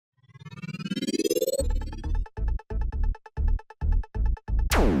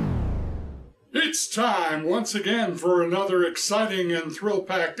time once again for another exciting and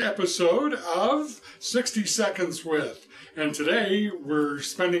thrill-packed episode of 60 Seconds With. And today we're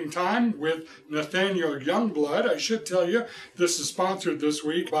spending time with Nathaniel Youngblood. I should tell you, this is sponsored this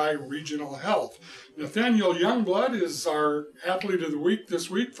week by Regional Health. Nathaniel Youngblood is our Athlete of the Week this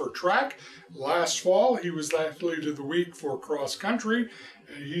week for track. Last fall, he was the Athlete of the Week for cross country.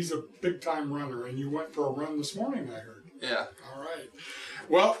 He's a big-time runner, and you went for a run this morning, I heard. Yeah. All right.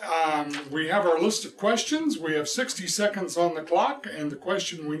 Well, we have our list of questions. We have 60 seconds on the clock, and the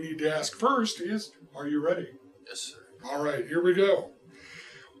question we need to ask first is, are you ready? Yes, sir. All right, here we go.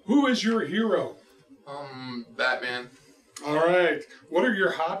 Who is your hero? Batman. All right. What are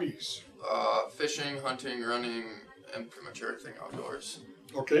your hobbies? Fishing, hunting, running, and pretty much everything outdoors.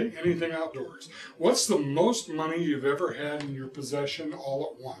 Okay, anything outdoors. What's the most money you've ever had in your possession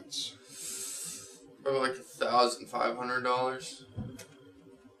all at once? Probably like $1,500.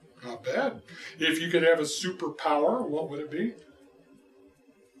 Not bad. If you could have a superpower, what would it be?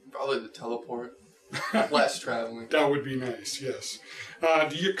 Probably the teleport. Less traveling. That would be nice, yes.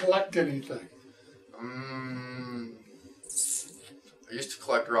 Do you collect anything? I used to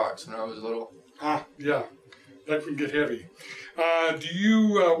collect rocks when I was little. Yeah. That can get heavy. What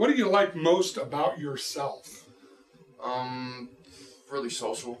do you like most about yourself? Really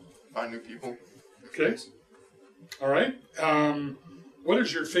social. Find new people. Okay. All right. What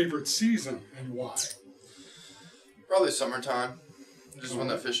is your favorite season and why? Probably summertime. Just when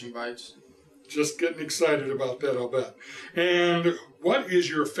the fishing bites. Just getting excited about that, I'll bet. And what is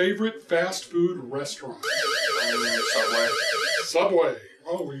your favorite fast food restaurant? Subway. Subway.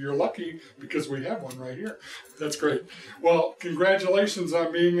 Oh, well, you're lucky because we have one right here. That's great. Well, congratulations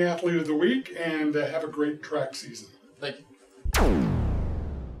on being Athlete of the Week, and have a great track season. Thank you.